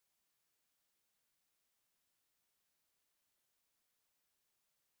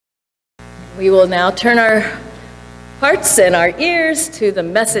We will now turn our hearts and our ears to the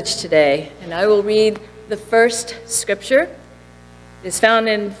message today, and I will read the first scripture. It is found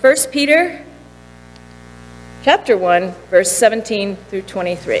in 1 Peter chapter 1, verse 17 through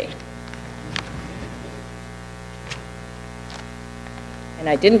 23. And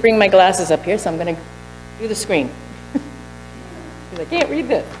I didn't bring my glasses up here, so I'm going to do the screen, because I can't read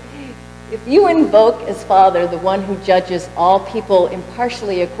this. If you invoke as Father the one who judges all people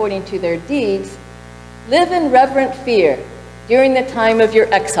impartially according to their deeds, live in reverent fear during the time of your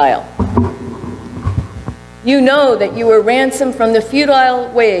exile. You know that you were ransomed from the futile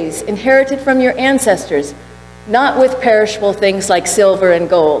ways inherited from your ancestors, not with perishable things like silver and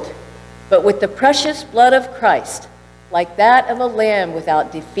gold, but with the precious blood of Christ, like that of a lamb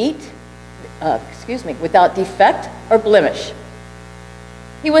without without defect or blemish.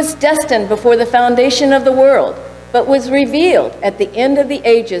 He was destined before the foundation of the world, but was revealed at the end of the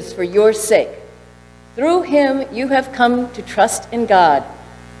ages for your sake. Through him you have come to trust in God,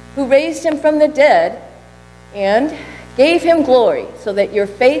 who raised him from the dead and gave him glory, so that your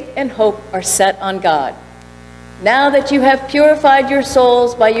faith and hope are set on God. Now that you have purified your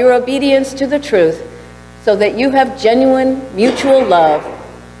souls by your obedience to the truth, so that you have genuine mutual love,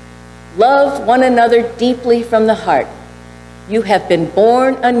 love one another deeply from the heart. You have been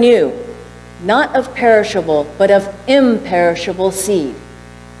born anew, not of perishable, but of imperishable seed,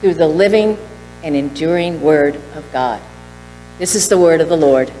 through the living and enduring word of God. This is the word of the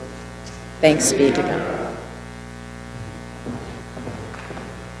Lord. Thanks be to God.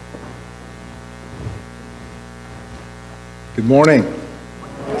 Good morning.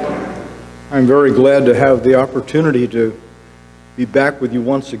 I'm very glad to have the opportunity to be back with you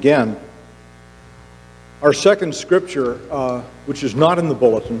once again. Our second scripture, which is not in the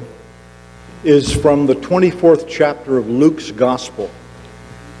bulletin, is from the 24th chapter of Luke's Gospel.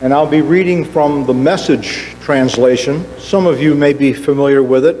 And I'll be reading from the Message translation. Some of you may be familiar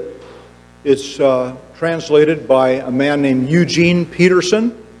with it. It's translated by a man named Eugene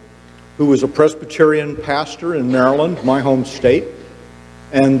Peterson, who was a Presbyterian pastor in Maryland, my home state,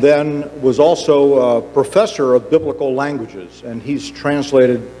 and then was also a professor of biblical languages. And he's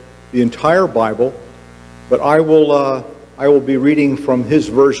translated the entire Bible. But I will be reading from his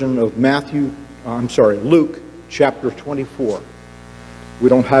version of Luke chapter 24. We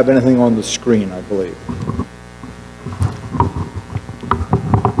don't have anything on the screen, I believe.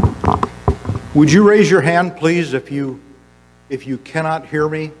 Would you raise your hand, please, if you cannot hear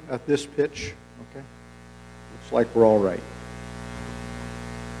me at this pitch? Okay. Looks like we're all right.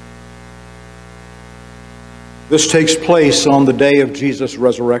 This takes place on the day of Jesus'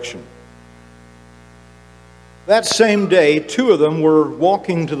 resurrection. That same day, two of them were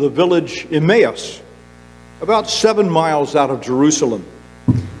walking to the village Emmaus, about 7 miles out of Jerusalem.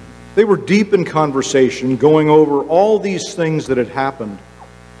 They were deep in conversation, going over all these things that had happened.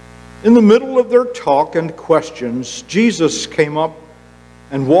 In the middle of their talk and questions, Jesus came up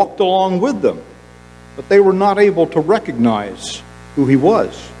and walked along with them, but they were not able to recognize who he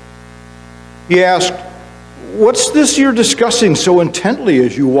was. He asked, "What's this you're discussing so intently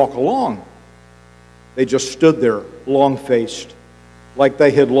as you walk along?" They just stood there, long-faced, like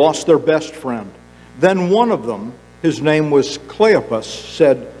they had lost their best friend. Then one of them, his name was Cleopas,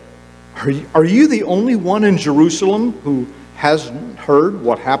 said, Are you the only one in Jerusalem who hasn't heard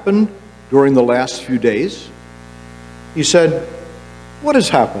what happened during the last few days? He said, "What has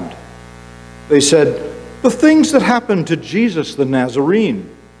happened?" They said, "The things that happened to Jesus the Nazarene.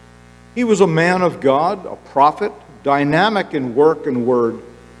 He was a man of God, a prophet, dynamic in work and word,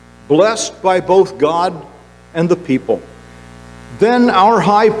 blessed by both God and the people. Then our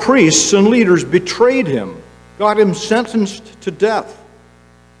high priests and leaders betrayed him, got him sentenced to death,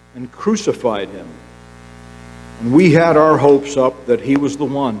 and crucified him. And we had our hopes up that he was the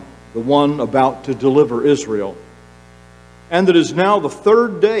one about to deliver Israel. And it is now the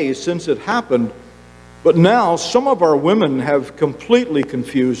third day since it happened, but now some of our women have completely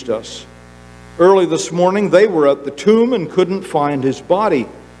confused us. Early this morning they were at the tomb and couldn't find his body.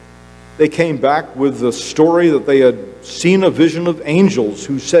 They came back with the story that they had seen a vision of angels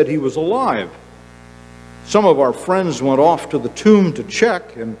who said he was alive. Some of our friends went off to the tomb to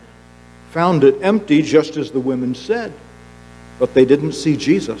check and found it empty, just as the women said, but they didn't see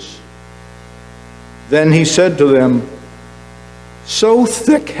Jesus. Then he said to them, "So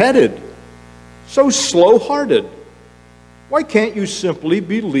thick-headed, so slow-hearted, why can't you simply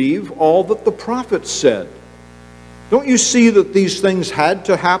believe all that the prophets said? Don't you see that these things had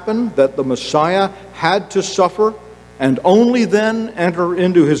to happen, that the Messiah had to suffer, and only then enter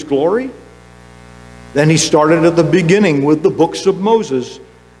into his glory?" Then he started at the beginning with the books of Moses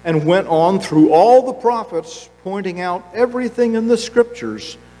and went on through all the prophets, pointing out everything in the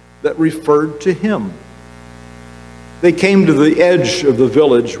Scriptures that referred to him. They came to the edge of the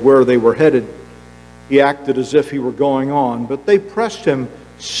village where they were headed. He acted as if he were going on, but they pressed him,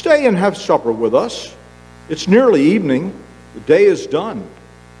 "Stay and have supper with us. It's nearly evening. The day is done."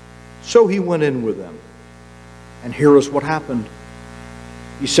 So he went in with them. And here is what happened.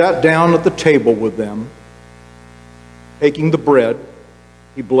 He sat down at the table with them. Taking the bread,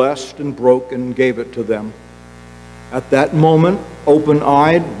 he blessed and broke and gave it to them. At that moment,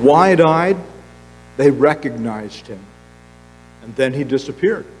 open-eyed, wide-eyed, they recognized him. And then he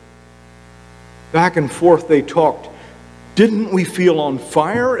disappeared. Back and forth they talked. "Didn't we feel on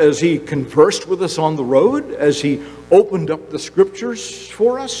fire as he conversed with us on the road, as he opened up the Scriptures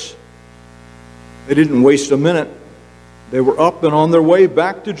for us?" They didn't waste a minute. They were up and on their way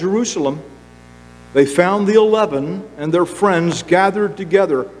back to Jerusalem. They found the 11 and their friends gathered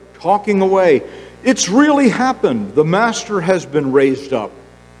together, talking away. "It's really happened. The Master has been raised up.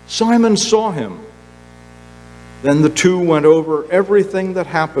 Simon saw him." Then the two went over everything that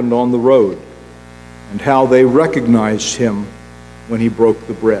happened on the road and how they recognized him when he broke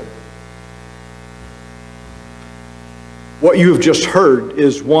the bread. What you have just heard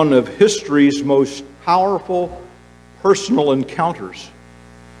is one of history's most powerful personal encounters.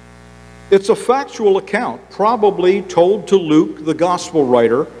 It's a factual account, probably told to Luke, the gospel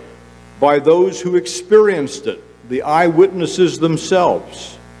writer, by those who experienced it, the eyewitnesses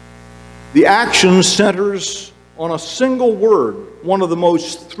themselves. The action centers on a single word, one of the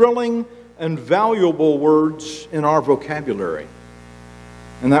most thrilling and valuable words in our vocabulary.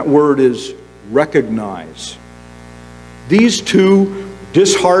 And that word is recognize. These two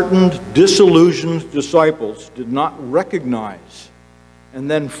disheartened, disillusioned disciples did not recognize. And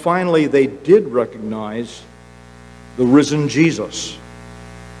then finally they did recognize the risen Jesus.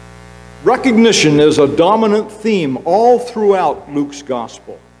 Recognition is a dominant theme all throughout Luke's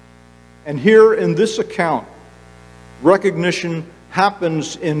gospel. And here in this account, recognition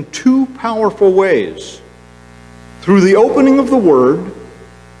happens in two powerful ways: through the opening of the Word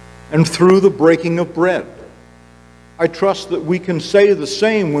and through the breaking of bread. I trust that we can say the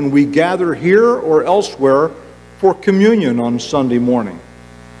same when we gather here or elsewhere for communion on Sunday morning,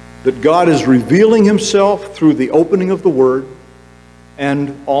 that God is revealing himself through the opening of the Word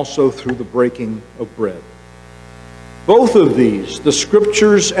and also through the breaking of bread. Both of these, the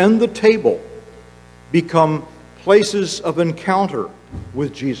Scriptures and the table, become places of encounter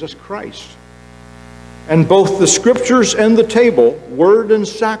with Jesus Christ. And both the Scriptures and the table, Word and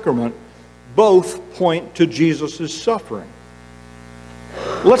sacrament, both point to Jesus' suffering.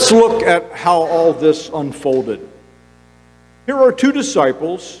 Let's look at how all this unfolded. Here are two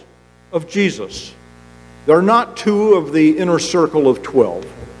disciples of Jesus. They're not two of the inner circle of 12,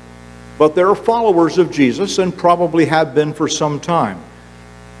 but they're followers of Jesus and probably have been for some time.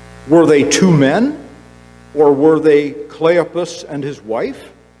 Were they two men, or were they Cleopas and his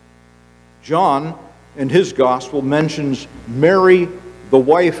wife? John, in his gospel, mentions Mary, the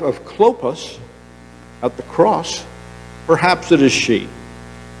wife of Clopas, at the cross. Perhaps it is she.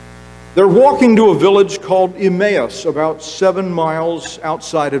 They're walking to a village called Emmaus, about 7 miles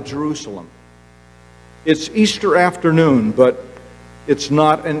outside of Jerusalem. It's Easter afternoon, but it's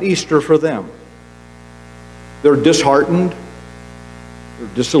not an Easter for them. They're disheartened,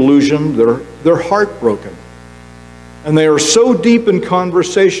 they're disillusioned, they're heartbroken. And they are so deep in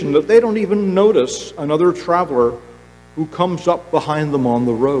conversation that they don't even notice another traveler who comes up behind them on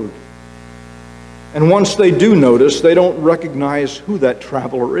the road. And once they do notice, they don't recognize who that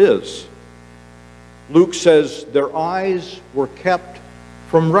traveler is. Luke says their eyes were kept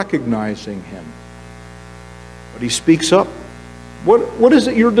from recognizing him. But he speaks up. What is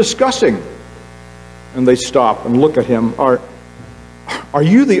it you're discussing? And they stop and look at him. Are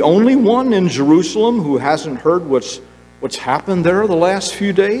you the only one in Jerusalem who hasn't heard what's happened there the last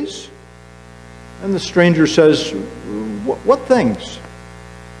few days? And the stranger says, what things?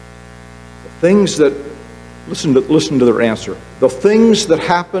 The things that, listen to their answer. The things that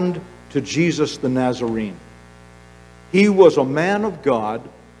happened to Jesus the Nazarene. He was a man of God,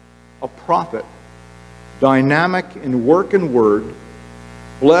 a prophet, dynamic in work and word,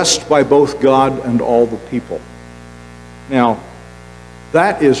 blessed by both God and all the people. Now,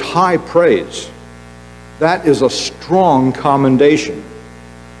 that is high praise. That is a strong commendation.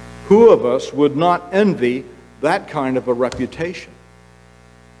 Who of us would not envy that kind of a reputation?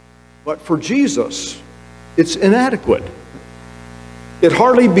 But for Jesus, it's inadequate. It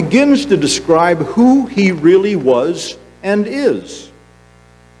hardly begins to describe who he really was and is.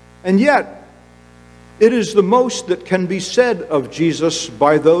 And yet, It is the most that can be said of Jesus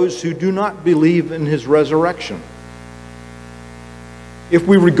by those who do not believe in his resurrection. If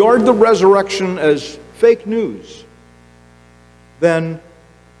we regard the resurrection as fake news, then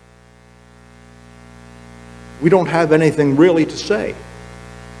we don't have anything really to say.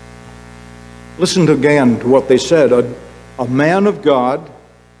 Listen again to what they said. A man of God,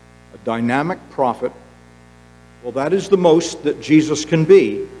 a dynamic prophet, well, that is the most that Jesus can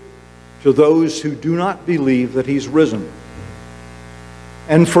be to those who do not believe that he's risen.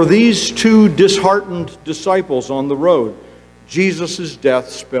 And for these two disheartened disciples on the road, Jesus' death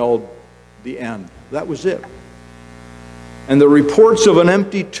spelled the end. That was it. And the reports of an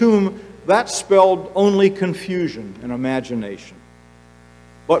empty tomb, that spelled only confusion and imagination.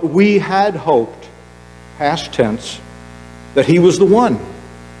 But we had hoped, past tense, that he was the one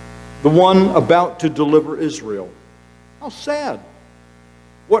about to deliver Israel. How sad.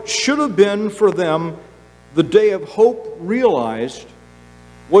 What should have been for them the day of hope realized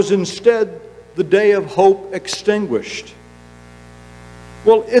was instead the day of hope extinguished.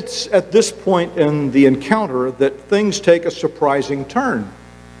 Well, it's at this point in the encounter that things take a surprising turn.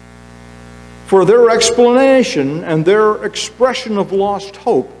 For their explanation and their expression of lost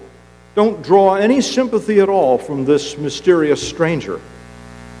hope don't draw any sympathy at all from this mysterious stranger.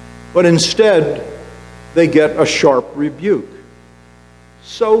 But instead, they get a sharp rebuke.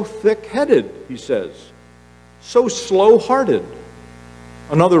 So thick-headed, he says. So slow-hearted.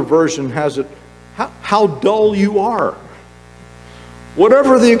 Another version has it, how dull you are.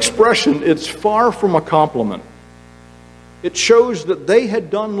 Whatever the expression, it's far from a compliment. It shows that they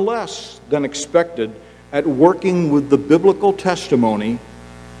had done less than expected at working with the biblical testimony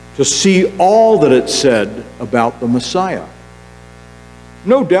to see all that it said about the Messiah.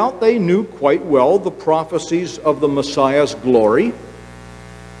 No doubt they knew quite well the prophecies of the Messiah's glory,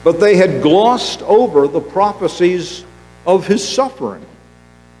 but they had glossed over the prophecies of his suffering.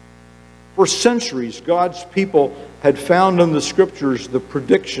 For centuries, God's people had found in the Scriptures the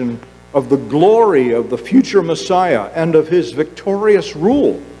prediction of the glory of the future Messiah and of his victorious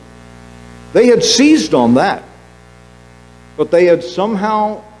rule. They had seized on that, but they had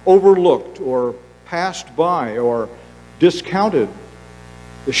somehow overlooked or passed by or discounted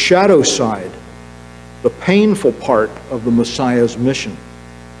the shadow side, the painful part of the Messiah's mission.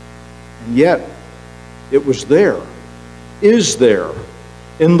 And yet, it was there, is there,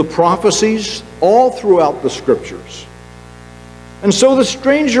 in the prophecies all throughout the Scriptures. And so the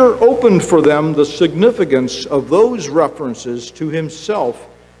stranger opened for them the significance of those references to himself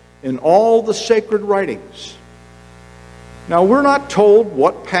in all the sacred writings. Now, we're not told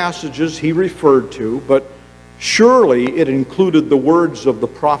what passages he referred to, but surely it included the words of the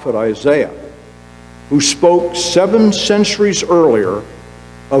prophet Isaiah, who spoke 7 centuries earlier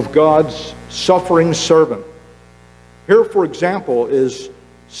of God's suffering servant. Here, for example, is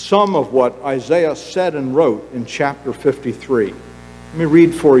some of what Isaiah said and wrote in chapter 53. Let me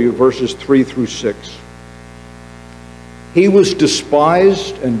read for you verses 3 through 6. He was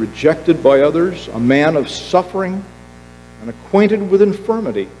despised and rejected by others, a man of suffering and acquainted with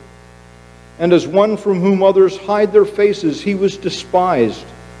infirmity. And as one from whom others hide their faces, he was despised,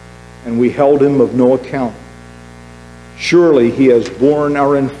 and we held him of no account. Surely he has borne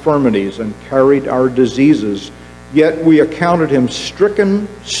our infirmities and carried our diseases, yet we accounted him stricken,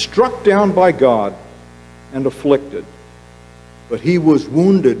 struck down by God, and afflicted. But he was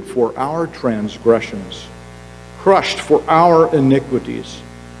wounded for our transgressions, crushed for our iniquities.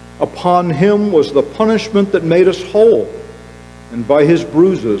 Upon him was the punishment that made us whole, and by his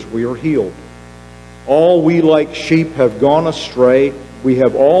bruises we are healed. All we like sheep have gone astray, we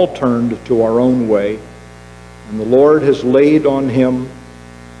have all turned to our own way, and the Lord has laid on him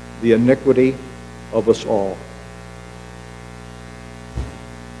the iniquity of us all.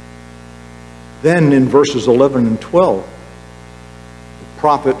 Then in verses 11 and 12, the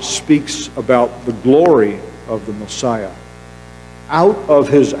prophet speaks about the glory of the Messiah. Out of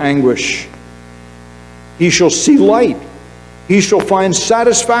his anguish, he shall see light. He shall find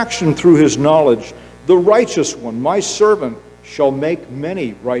satisfaction through his knowledge. The righteous one, my servant, shall make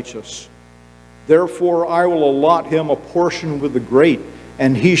many righteous. Therefore I will allot him a portion with the great,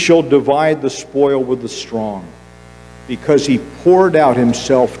 and he shall divide the spoil with the strong, because he poured out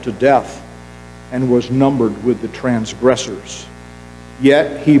himself to death and was numbered with the transgressors.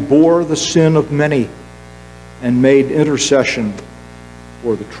 Yet he bore the sin of many and made intercession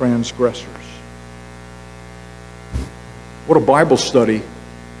for the transgressors. What a Bible study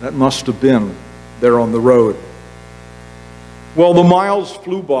that must have been there on the road. Well, the miles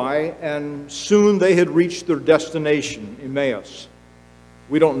flew by, and soon they had reached their destination, Emmaus.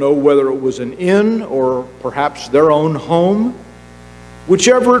 We don't know whether it was an inn or perhaps their own home.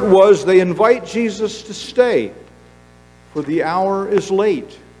 Whichever it was, they invite Jesus to stay, for the hour is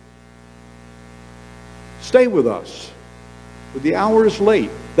late. Stay with us, for the hour is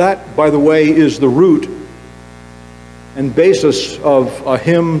late. That, by the way, is the root and basis of a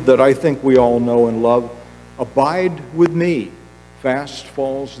hymn that I think we all know and love. Abide with me, fast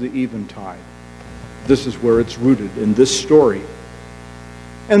falls the eventide. This is where it's rooted, in this story.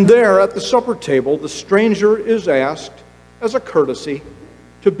 And there at the supper table, the stranger is asked, as a courtesy,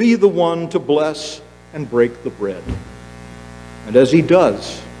 to be the one to bless and break the bread. And as he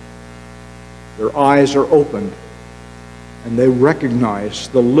does, their eyes are opened, and they recognize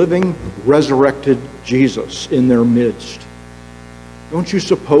the living, resurrected Jesus in their midst. Don't you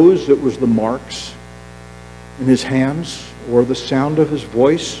suppose it was the marks in his hands or the sound of his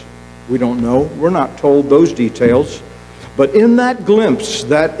voice? We don't know. We're not told those details. But in that glimpse,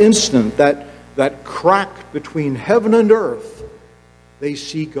 that instant, that crack between heaven and earth, they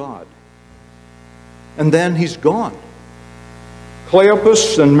see God. And then he's gone.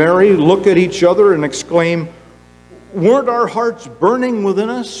 Cleopas and Mary look at each other and exclaim, "Weren't our hearts burning within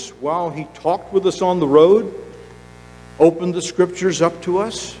us while he talked with us on the road, opened the scriptures up to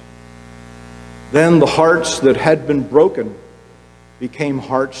us?" Then the hearts that had been broken became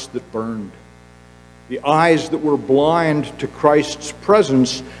hearts that burned. The eyes that were blind to Christ's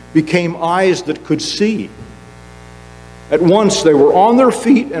presence became eyes that could see. At once they were on their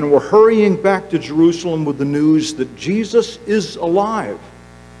feet and were hurrying back to Jerusalem with the news that Jesus is alive.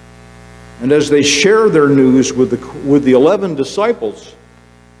 And as they share their news with the 11 disciples,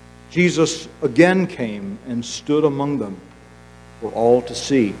 Jesus again came and stood among them for all to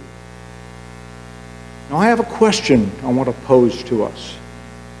see. Now I have a question I want to pose to us.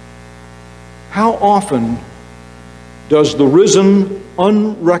 How often does the risen,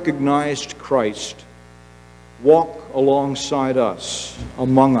 unrecognized Christ walk alongside us,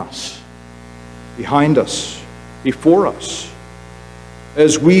 among us, behind us, before us,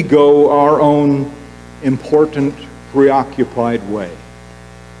 as we go our own important, preoccupied way?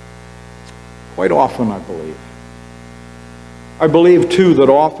 Quite often, I believe. I believe, too, that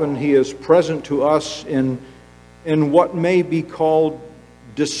often he is present to us in what may be called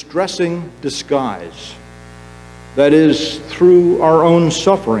distressing disguise. That is, through our own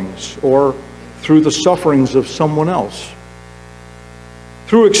sufferings or through the sufferings of someone else.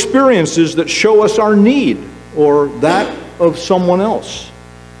 Through experiences that show us our need or that of someone else.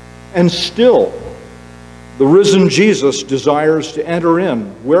 And still, the risen Jesus desires to enter in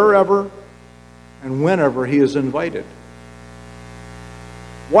wherever and whenever he is invited.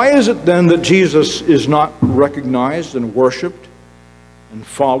 Why is it then that Jesus is not recognized and worshiped and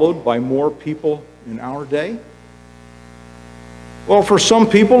followed by more people in our day? Well, for some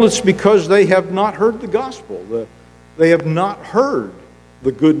people, it's because they have not heard the gospel. They have not heard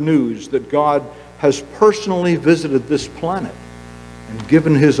the good news that God has personally visited this planet and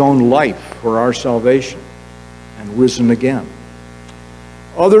given his own life for our salvation and risen again.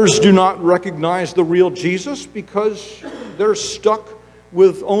 Others do not recognize the real Jesus because they're stuck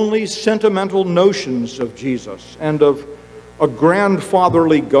with only sentimental notions of Jesus and of a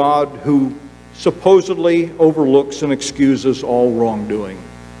grandfatherly God who supposedly overlooks and excuses all wrongdoing.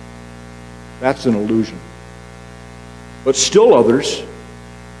 That's an illusion. But still others,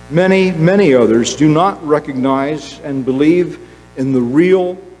 many, many others, do not recognize and believe in the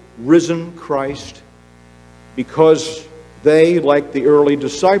real risen Christ because they, like the early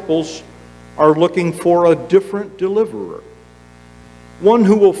disciples, are looking for a different deliverer. One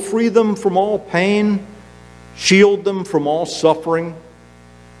who will free them from all pain, shield them from all suffering,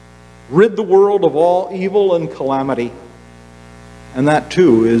 rid the world of all evil and calamity. And that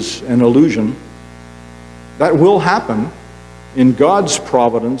too is an illusion. That will happen in God's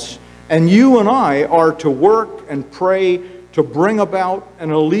providence, and you and I are to work and pray to bring about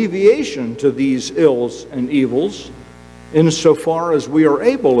an alleviation to these ills and evils insofar as we are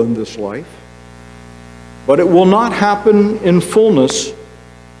able in this life. But it will not happen in fullness,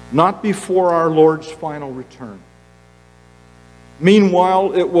 not before our Lord's final return.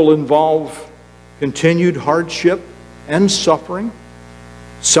 Meanwhile, it will involve continued hardship and suffering,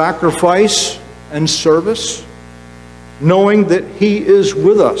 sacrifice and service, knowing that he is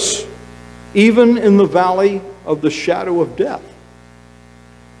with us, even in the valley of the shadow of death.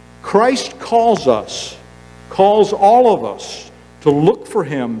 Christ calls us, calls all of us to look for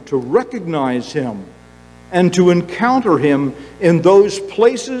him, to recognize him, and to encounter him in those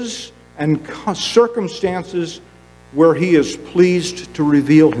places and circumstances where he is pleased to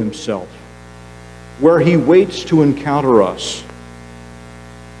reveal himself, where he waits to encounter us.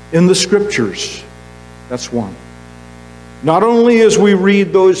 in the Scriptures. That's one. Not only as we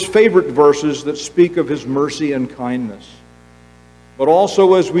read those favorite verses that speak of His mercy and kindness, but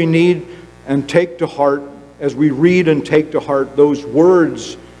also as we need and take to heart, as we read and take to heart those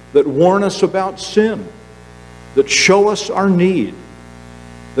words that warn us about sin, that show us our need,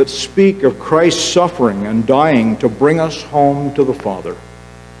 that speak of Christ's suffering and dying to bring us home to the Father.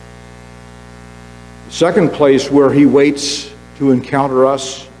 The second place where He waits to encounter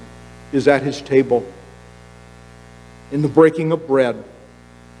us is at His table, in the breaking of bread.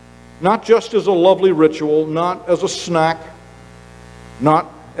 Not just as a lovely ritual, not as a snack, not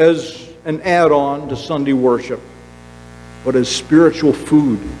as an add-on to Sunday worship, but as spiritual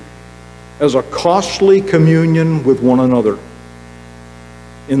food, as a costly communion with one another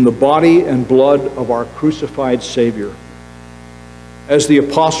in the body and blood of our crucified Savior. As the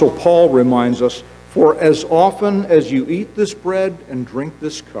Apostle Paul reminds us, "For as often as you eat this bread and drink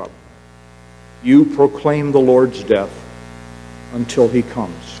this cup, you proclaim the Lord's death until He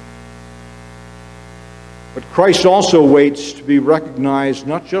comes." But Christ also waits to be recognized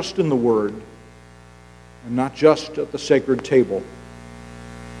not just in the Word and not just at the sacred table,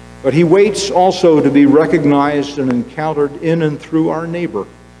 but He waits also to be recognized and encountered in and through our neighbor,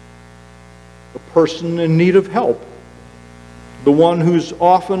 the person in need of help, the one who's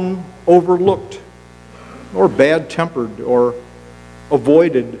often overlooked or bad-tempered or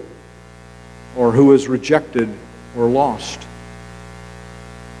avoided, or who is rejected or lost.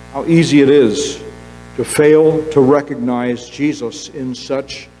 How easy it is to fail to recognize Jesus in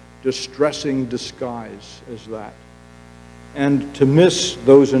such distressing disguise as that, and to miss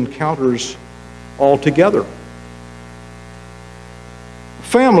those encounters altogether. A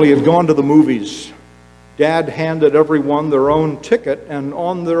family had gone to the movies. Dad handed everyone their own ticket, and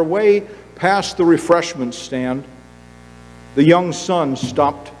on their way past the refreshment stand, the young son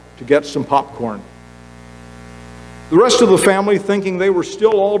stopped to get some popcorn. The rest of the family, thinking they were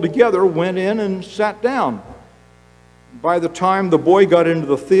still all together, went in and sat down. By the time the boy got into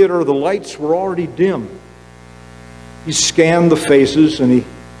the theater, the lights were already dim. He scanned the faces and he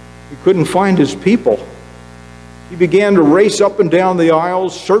couldn't find his people. He began to race up and down the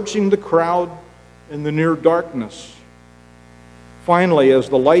aisles, searching the crowd in the near darkness. Finally, as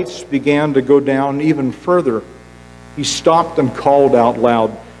the lights began to go down even further, he stopped and called out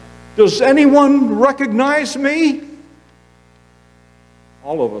loud, "Does anyone recognize me?"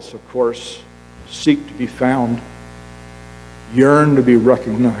 All of us, of course, seek to be found, yearn to be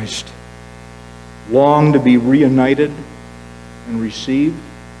recognized, long to be reunited and received.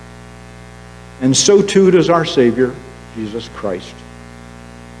 And so too does our Savior, Jesus Christ.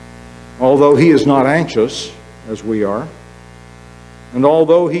 Although He is not anxious, as we are, and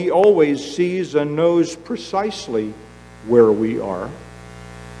although He always sees and knows precisely where we are,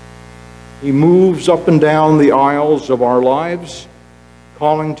 He moves up and down the aisles of our lives,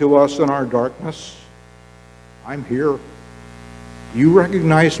 calling to us in our darkness, "I'm here. You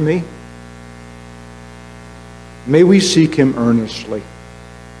recognize me?" May we seek Him earnestly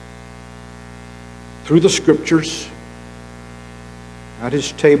through the Scriptures, at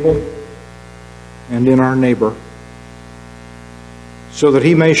His table, and in our neighbor, so that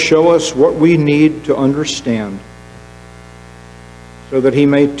He may show us what we need to understand, so that He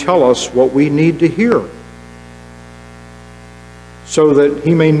may tell us what we need to hear, so that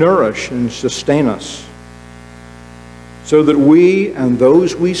He may nourish and sustain us, so that we and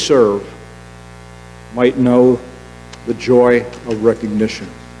those we serve might know the joy of recognition.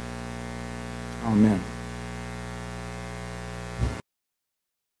 Amen.